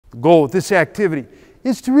The goal with this activity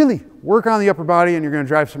is to really work on the upper body, and you're going to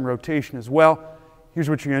drive some rotation as well. Here's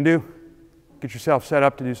what you're going to do. Get yourself set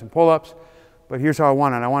up to do some pull-ups. But here's how I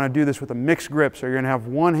want it. I want to do this with a mixed grip. So you're going to have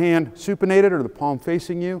one hand supinated, or the palm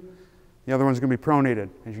facing you. The other one's going to be pronated.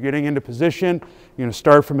 As you're getting into position, you're going to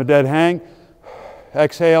start from a dead hang.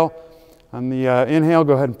 Exhale. On the inhale,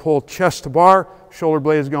 go ahead and pull chest to bar. Shoulder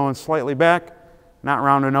blades going slightly back, not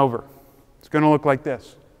rounding over. It's going to look like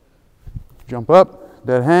this. Jump up,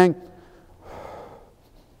 dead hang.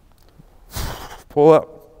 Pull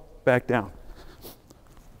up, back down.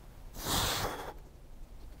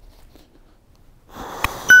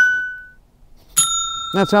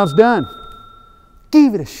 That's how it's done.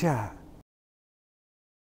 Give it a shot.